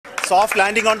soft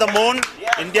landing on the moon.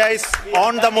 India is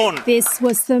on the moon. This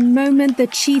was the moment the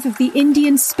chief of the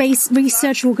Indian Space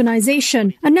Research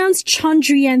Organization announced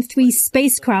Chandrayaan-3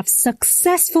 spacecraft's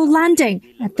successful landing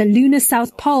at the lunar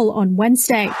South Pole on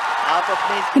Wednesday.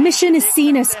 The mission is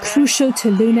seen as crucial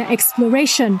to lunar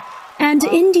exploration, and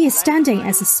India is standing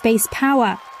as a space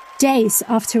power, days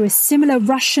after a similar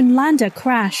Russian lander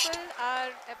crashed.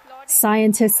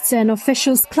 Scientists and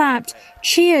officials clapped,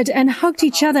 cheered and hugged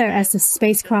each other as the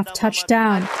spacecraft touched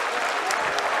down.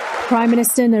 Prime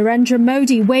Minister Narendra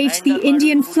Modi waved the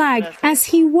Indian flag as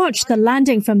he watched the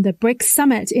landing from the BRICS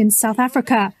summit in South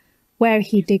Africa, where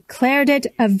he declared it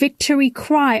a victory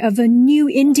cry of a new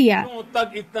India.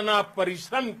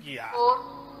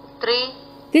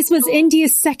 This was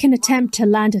India's second attempt to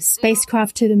land a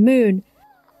spacecraft to the moon.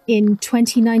 In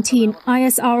 2019,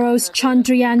 ISRO's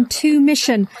Chandrayaan-3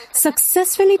 mission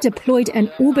successfully deployed an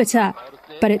orbiter,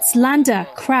 but its lander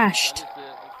crashed.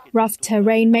 Rough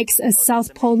terrain makes a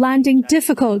South Pole landing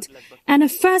difficult, and a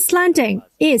first landing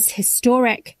is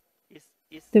historic.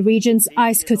 The region's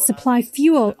ice could supply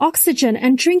fuel, oxygen,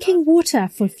 and drinking water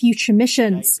for future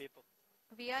missions.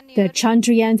 The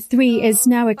Chandrayaan-3 is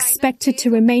now expected to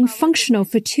remain functional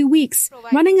for 2 weeks,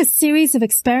 running a series of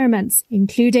experiments,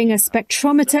 including a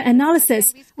spectrometer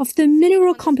analysis of the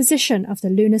mineral composition of the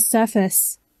lunar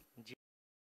surface.